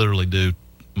right. We literally do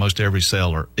most every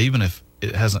seller, even if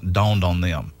it hasn't dawned on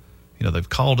them. They've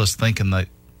called us thinking that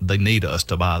they need us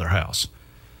to buy their house.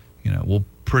 We'll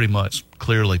pretty much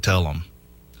clearly tell them,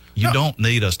 you don't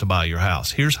need us to buy your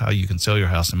house. Here's how you can sell your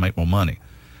house and make more money.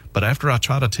 But after I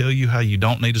try to tell you how you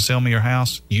don't need to sell me your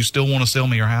house, you still want to sell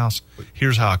me your house.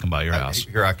 Here's how I can buy your house.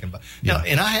 Here I can buy. Yeah. Now,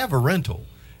 and I have a rental,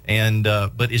 and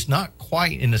but it's not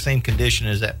quite in the same condition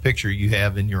as that picture you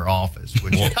have in your office.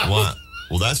 Which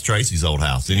Well, that's Tracy's old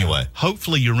house anyway.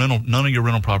 Hopefully, none of your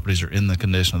rental properties are in the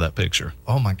condition of that picture.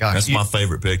 oh my gosh, That's my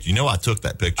favorite picture. I took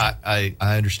that picture. I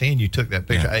understand you took that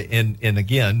picture, Yeah. and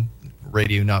again,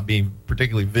 radio not being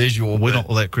particularly visual. We but don't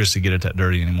let Chrissy get it that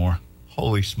dirty anymore.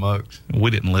 Holy smokes!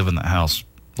 We didn't live in that house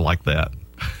like that.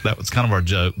 That was kind of our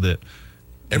joke. That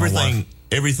my wife-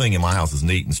 everything in my house is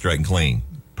neat and straight and clean.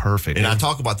 perfect. And I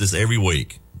talk about this every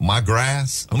week. My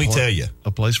grass, let me tell you, a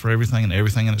place for everything and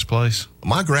everything in its place.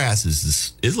 my grass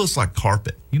it looks like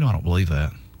carpet. I don't believe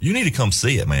that. You need to come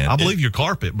see it, man. I believe your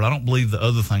carpet, but I don't believe the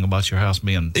other thing about your house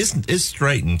being. It's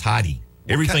straight and tidy.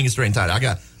 Everything is straight and tidy.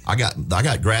 I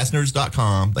got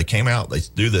grassnerds.com. They came out. They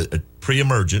do the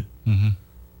pre-emergent. Mm-hmm.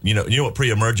 You know what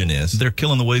pre-emergent is? They're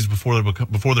killing the weeds before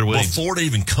they're weeds. Before they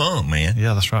even come, man.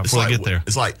 Yeah, that's right. It's Before like, they get there.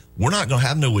 It's like we're not going to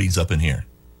have no weeds up in here.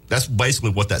 That's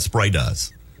basically what that spray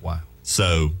does. Wow.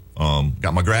 So,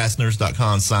 got my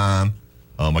grassnerds.com sign.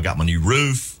 I got my new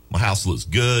roof. My house looks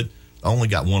good. I only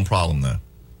got one problem though.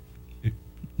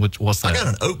 What's that? I got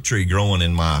an oak tree growing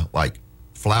in my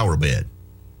flower bed.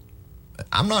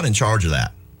 I'm not in charge of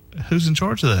that. Who's in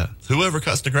charge of that? Whoever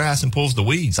cuts the grass and pulls the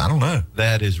weeds, I don't know.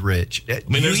 That is rich. I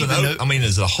mean,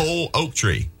 there's a whole oak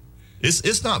tree.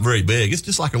 It's not very big. It's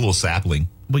just like a little sapling.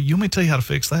 But you want me to tell you how to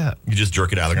fix that? You just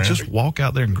jerk it out of the ground. Just walk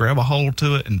out there and grab a hold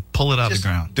to it and pull it out of the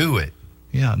ground. Do it.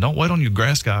 Yeah, don't wait on your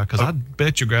grass guy because I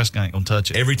bet your grass guy ain't gonna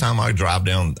touch it. Every time I drive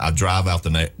down, I drive out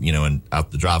and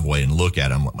out the driveway and look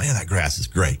at it. I'm like, man, that grass is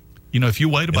great. If you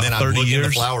wait about And then 30 I look in years,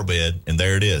 the flower bed, and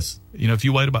there it is. if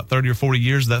you wait about 30 or 40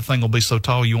 years, that thing will be so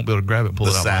tall you won't be able to grab it and pull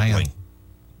The it out by hand. sapling.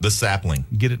 The sapling.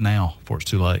 Get it now before it's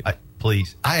too late.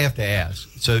 Please, I have to ask.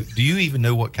 So, do you even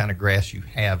know what kind of grass you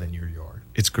have in your yard?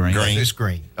 It's green. Green. It's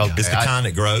green. Okay. It's the kind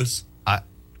that grows.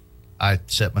 I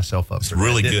set myself up. It's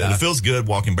really good. I? It feels good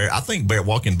walking bare. I think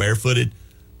walking barefooted,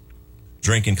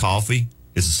 drinking coffee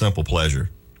is a simple pleasure.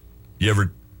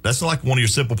 That's like one of your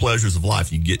simple pleasures of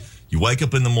life. You wake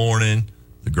up in the morning,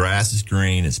 the grass is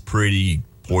green, it's pretty, you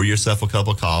pour yourself a cup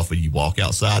of coffee, you walk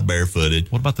outside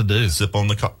barefooted, What about the dew? sip on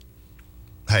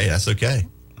hey, that's okay.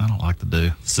 I don't like the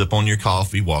dew. Sip on your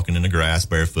coffee, walking in the grass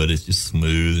barefoot. It's just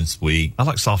smooth and sweet. I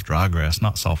like soft dry grass,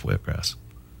 not soft wet grass.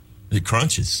 It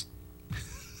crunches.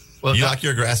 Well, You like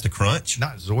your grass to crunch?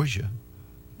 not zoysia.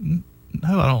 No,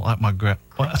 I don't like my grass.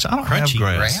 I don't have Crunchy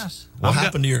grass. grass? What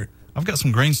happened to your... I've got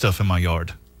some green stuff in my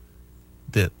yard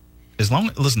that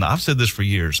listen, I've said this for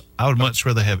years. I would much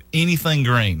rather have anything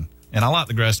green. And I like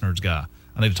the Grass Nerds guy.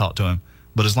 I need to talk to him.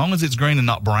 But as long as it's green and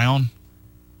not brown,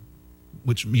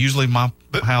 which usually my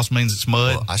house means it's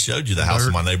mud. Well, I showed you the house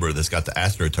in my neighborhood that's got the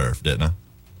AstroTurf, didn't I?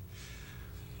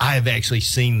 I have actually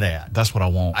seen that. That's what I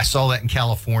want. I saw that in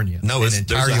California. No, An there's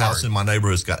entire a yard. house in my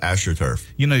neighborhood that's got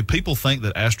AstroTurf. People think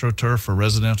that AstroTurf for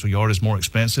residential yard is more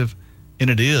expensive, and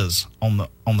it is on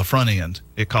the front end.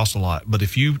 It costs a lot. But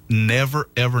if you never,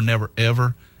 ever, never,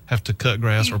 ever have to cut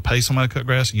grass or pay somebody to cut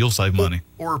grass, you'll save money.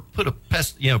 Or put a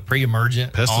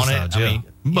pre-emergent on it. Pesticides, yeah. I mean,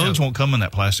 Bugs won't come in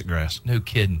that plastic grass. no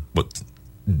kidding. But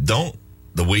don't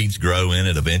the weeds grow in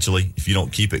it eventually if you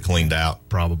don't keep it cleaned out?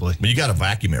 Probably. But you got to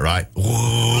vacuum it, right?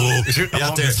 Whoa.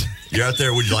 You're out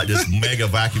there with like this mega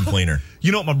vacuum cleaner.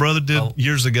 You know what my brother did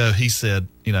years ago? He said,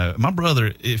 my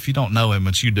brother, if you don't know him,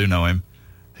 but you do know him,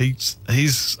 he's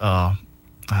I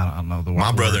don't know the word.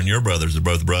 My brother and your brothers are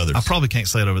both brothers. I probably can't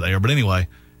say it over there, but anyway,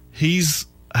 he's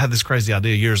had this crazy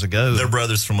idea years ago. They're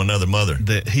brothers from another mother.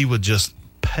 That he would just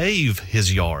pave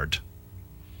his yard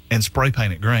and spray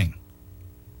paint it green.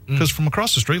 Because from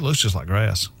across the street, it looks just like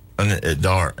grass. And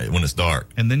when it's dark.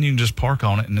 And then you can just park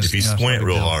on it. And If you squint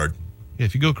real hard. Yeah,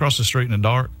 if you go across the street in the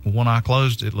dark with one eye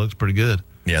closed, it looks pretty good.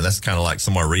 Yeah, that's kind of like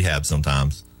some of our rehab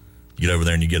sometimes. You get over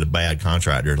there and you get a bad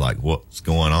contractor, like, what's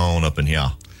going on up in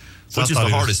here? So Which is the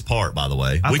hardest part, by the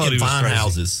way. We can find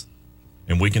houses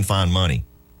and we can find money.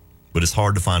 but it's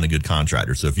hard to find a good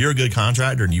contractor. So if you're a good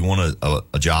contractor and you want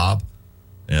a job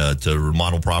to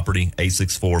remodel property,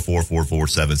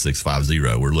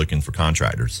 864-444-7650. We're looking for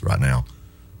contractors right now,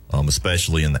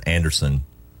 especially in the Anderson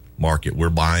market. We're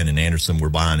buying in Anderson. We're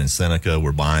buying in Seneca.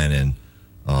 We're buying in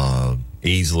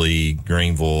Easley,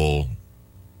 Greenville,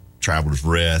 Travelers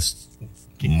Rest,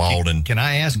 Malden. Can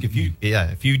I ask if you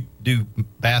do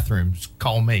bathrooms,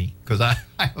 call me, because I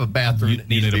have a bathroom that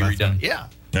needs to be redone. Yeah,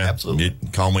 absolutely.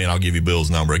 Call me and I'll give you Bill's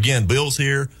number. Again, Bill's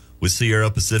here with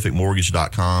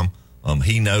SierraPacificMortgage.com.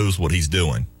 He knows what he's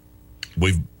doing.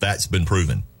 That's been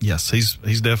proven. Yes, he's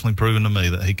definitely proven to me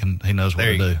that he knows what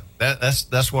to do.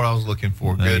 That's what I was looking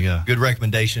for. There you go. Good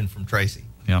recommendation from Tracy.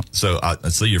 Yeah. So I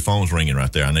see your phone's ringing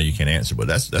right there. I know you can't answer, but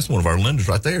that's one of our lenders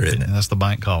right there, isn't it? That's the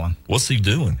bank calling. What's he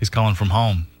doing? He's calling from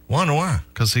home. Wonder why?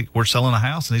 Because we're selling a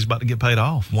house and he's about to get paid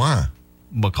off. Why?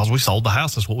 Because we sold the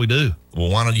house. That's what we do.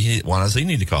 Well, why does he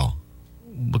need to call?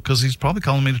 Because he's probably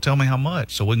calling me to tell me how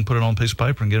much, so we can put it on a piece of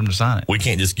paper and get him to sign it. We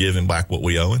can't just give him back what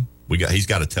we owe him. He's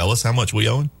got to tell us how much we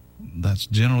owe him. That's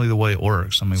generally the way it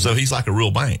works. I mean, so he's like a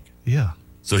real bank. Yeah.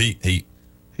 So he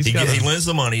lends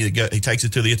the money. He takes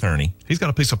it to the attorney. He's got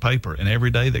a piece of paper, and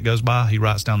every day that goes by, he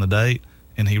writes down the date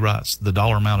and he writes the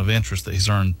dollar amount of interest that he's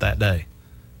earned that day.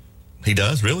 He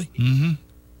does, really? Mm-hmm.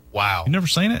 Wow. You never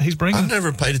seen it? He's bringing. I've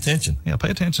never paid attention. Yeah,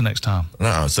 pay attention next time.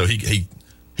 No, so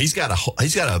he's got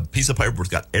a piece of paper that's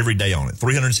got every day on it,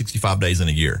 365 days in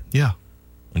a year. Yeah.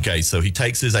 Okay, so he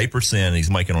takes his 8% he's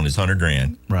making on his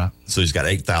 $100,000. Right. So he's got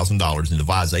 $8,000 and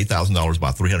divides $8,000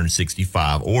 by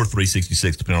 365 or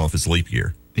 366, depending on if it's leap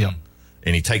year. Yeah.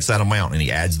 And he takes that amount and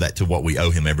he adds that to what we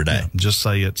owe him every day. Yeah. Just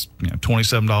say it's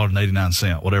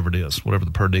 $27.89, whatever it is, whatever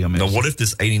the per diem is. Now, what if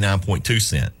this 89.2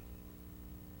 cent?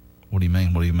 What do you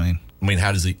mean? What do you mean? I mean,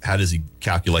 how does he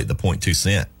calculate the 0.2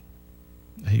 cent?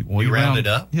 You round it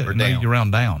up or down? You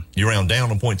round down. You round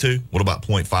down on 0.2? What about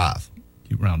 0.5?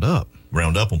 You round up.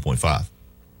 Round up on 0.5.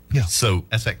 Yeah. So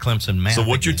that's that Clemson math. So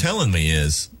what you're telling me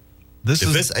is,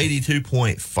 if it's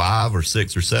 82.5 or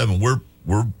 6 or 7, we're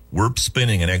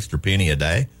spending an extra penny a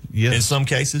day. Yes. In some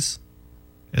cases.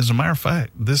 As a matter of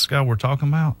fact, this guy we're talking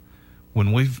about,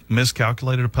 when we've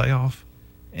miscalculated a payoff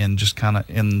and just kind of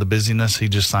in the busyness, he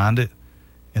just signed it.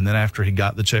 And then after he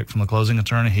got the check from the closing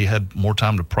attorney, he had more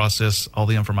time to process all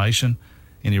the information,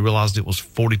 and he realized it was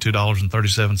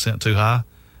 $42.37 too high.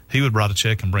 He would write a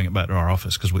check and bring it back to our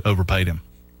office because we overpaid him.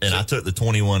 And I took the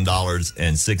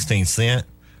 $21.16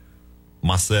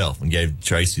 myself and gave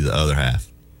Tracy the other half.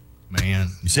 Man.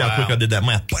 You see how quick I did that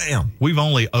math? Bam! We've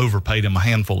only overpaid him a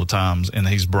handful of times, and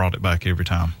he's brought it back every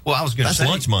time. Well, I was going to say.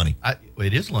 That's lunch money.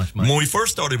 It is lunch money. When we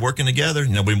first started working together,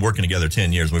 we've been working together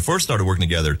 10 years. When we first started working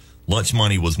together, lunch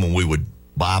money was when we would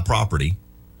buy a property,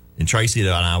 and Tracy and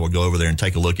I would go over there and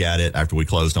take a look at it after we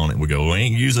closed on it. We'd go, we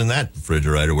ain't using that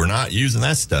refrigerator. We're not using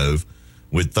that stove.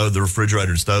 We'd throw the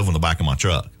refrigerator and stove on the back of my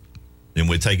truck. Then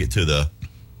we'd take it to the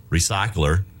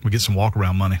recycler. We get some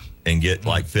walk-around money. And get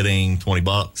like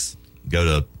 $20. Go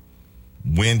to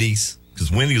Wendy's,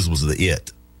 because Wendy's was the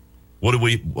it.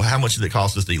 How much did it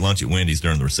cost us to eat lunch at Wendy's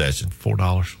during the recession?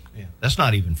 $4. Yeah, that's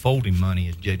not even folding money,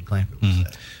 as Jed Clampett would say.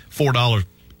 $4,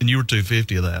 and you were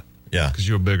 $2.50 of that. Yeah, because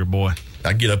you're a bigger boy.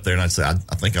 I'd get up there and I'd say, I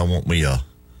think I want me a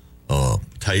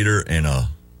tater and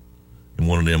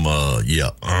one of them.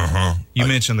 You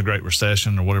mentioned the Great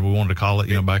Recession or whatever we wanted to call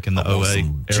it. Back in the 08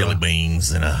 chili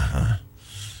beans and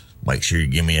make sure you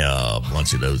give me a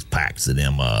bunch of those packs of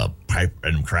them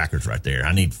crackers right there.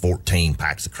 I need 14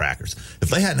 packs of crackers. If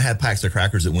they hadn't had packs of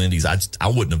crackers at Wendy's, I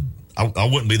wouldn't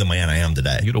be the man I am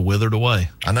today. You'd have withered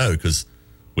away. I know, because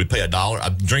we pay $1. I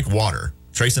drink water.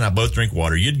 Tracy and I both drink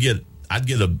water. I'd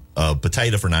get a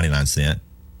potato for 99 cents.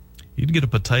 You'd get a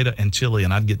potato and chili,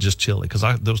 and I'd get just chili because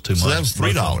that was too much. So that was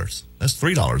 $3. That's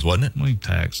 $3, wasn't it? We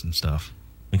tax and stuff.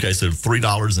 Okay, so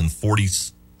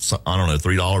 $3.40. I don't know,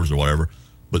 $3 or whatever.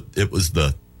 But it was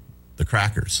the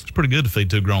crackers. It's pretty good to feed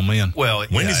two grown men. Well,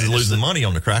 Wendy's is losing money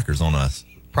on the crackers on us.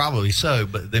 Probably so,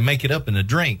 but they make it up in the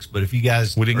drinks. But if you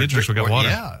guys, we didn't get drinks, we got water.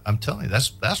 Yeah, I'm telling you,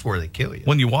 that's where they kill you.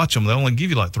 When you watch them, they only give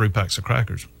you like 3 packs of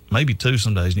crackers, maybe 2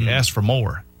 some days. And you ask for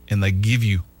more, and they give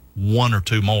you 1 or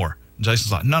 2 more. And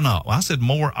Jason's like, no. Well, I said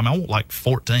more. I want like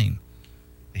 14.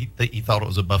 He thought it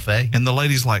was a buffet. And the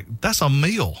lady's like, that's a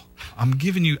meal. I'm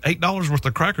giving you $8 worth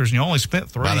of crackers, and you only spent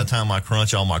 3. By the time I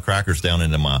crunch all my crackers down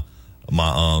into my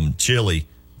chili,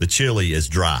 the chili is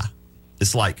dry.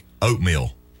 It's like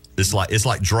oatmeal. It's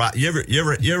like dry. You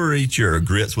ever eat your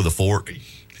grits with a fork?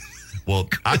 Well,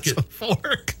 a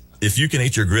fork. If you can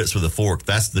eat your grits with a fork,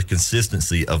 that's the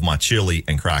consistency of my chili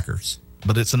and crackers.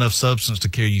 But it's enough substance to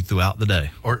carry you throughout the day.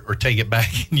 Or take it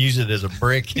back and use it as a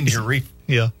brick in your reef.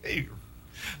 Yeah.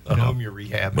 The home you're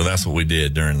rehabbing. Well, that's what we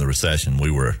did during the recession.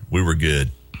 We were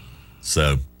good.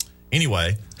 So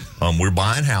anyway, we're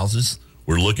buying houses.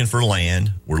 We're looking for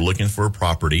land. We're looking for a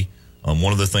property.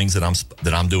 One of the things that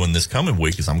I'm doing this coming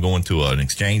week is I'm going to an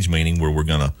exchange meeting where we're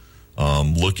going to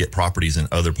look at properties in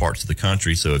other parts of the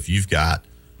country. So if you've got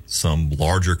some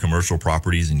larger commercial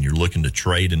properties and you're looking to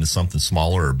trade into something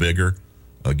smaller or bigger,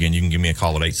 again, you can give me a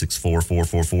call at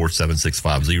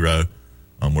 864-444-7650.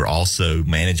 We're also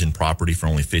managing property for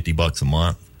only $50 a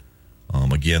month.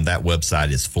 Again, that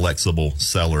website is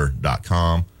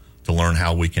flexibleseller.com to learn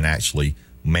how we can actually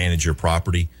manage your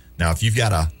property. Now, if you've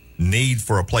got a need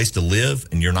for a place to live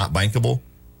and you're not bankable,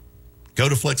 go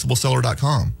to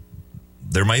flexibleseller.com.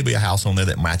 There may be a house on there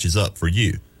that matches up for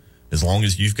you. As long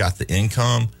as you've got the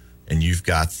income and you've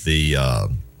got the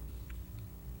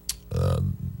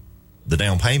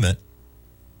down payment,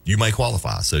 you may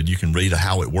qualify. So you can read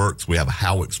how it works. We have a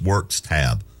how it works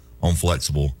tab on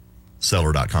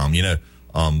flexibleseller.com. You know,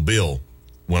 Bill,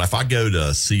 if I go to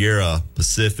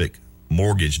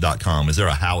SierraPacificMortgage.com, is there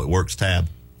a how it works tab?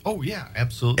 Oh, yeah,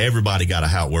 absolutely. Everybody got a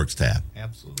how it works tab.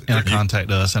 Absolutely. And a contact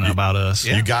us and about us.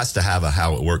 You got to have a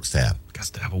how it works tab. Got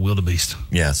to have a wildebeest.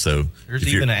 Yeah, so There's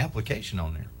even an application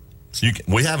on there. So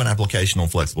we have an application on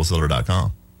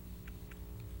flexibleseller.com.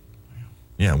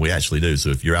 Yeah, we actually do. So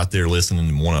if you're out there listening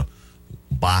and want to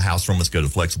buy a house from us, go to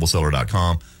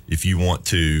flexibleseller.com. If you want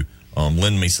to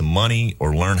lend me some money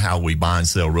or learn how we buy and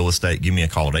sell real estate, give me a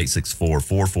call at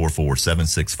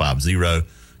 864-444-7650.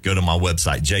 Go to my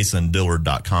website,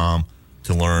 jasondillard.com,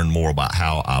 to learn more about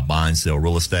how I buy and sell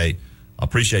real estate. I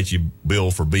appreciate you,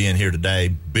 Bill, for being here today.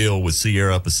 Bill with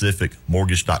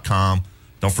SierraPacificMortgage.com.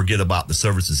 Don't forget about the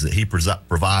services that he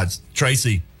provides.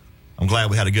 Tracy, I'm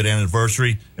glad we had a good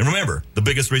anniversary. And remember, the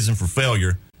biggest reason for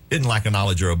failure isn't lack of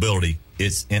knowledge or ability.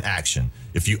 It's inaction.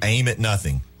 If you aim at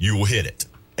nothing, you will hit it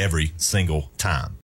every single time.